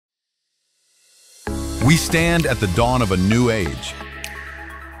We stand at the dawn of a new age.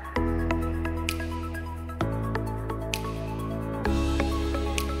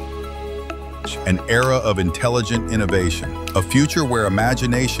 An era of intelligent innovation, a future where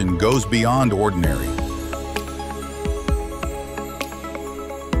imagination goes beyond ordinary.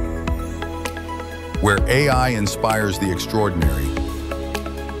 Where AI inspires the extraordinary,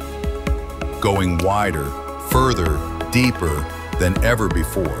 going wider, further, deeper than ever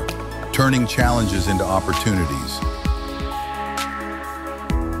before, turning challenges into opportunities,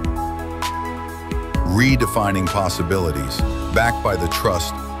 redefining possibilities, backed by the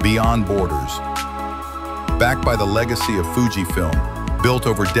trust beyond borders, backed by the legacy of Fujifilm, built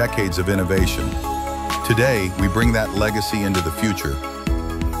over decades of innovation. Today, we bring that legacy into the future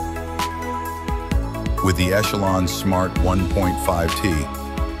with the ECHELON Smart 1.5T.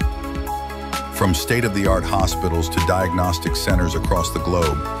 From state-of-the-art hospitals to diagnostic centers across the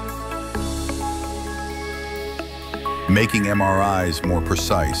globe, making MRIs more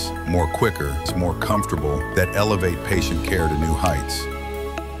precise, more quicker, more comfortable, that elevate patient care to new heights.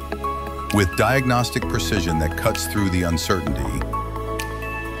 With diagnostic precision that cuts through the uncertainty,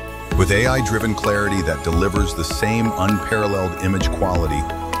 with AI-driven clarity that delivers the same unparalleled image quality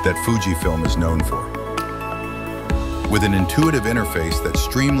that Fujifilm is known for. With an intuitive interface that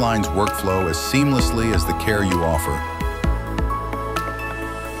streamlines workflow as seamlessly as the care you offer.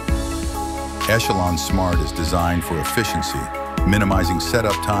 ECHELON Smart is designed for efficiency, minimizing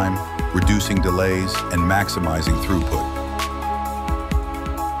setup time, reducing delays, and maximizing throughput.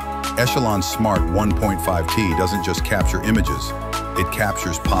 ECHELON Smart 1.5T doesn't just capture images, it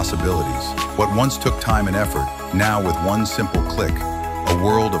captures possibilities. What once took time and effort, now with one simple click, a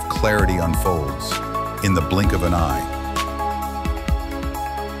world of clarity unfolds in the blink of an eye.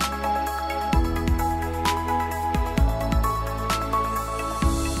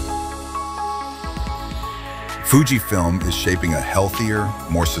 Fujifilm is shaping a healthier,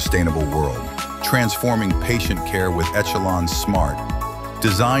 more sustainable world, transforming patient care with ECHELON Smart,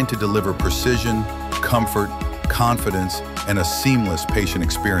 designed to deliver precision, comfort, confidence, and a seamless patient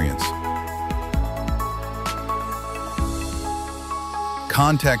experience.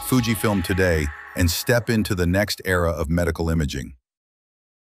 Contact Fujifilm today and step into the next era of medical imaging.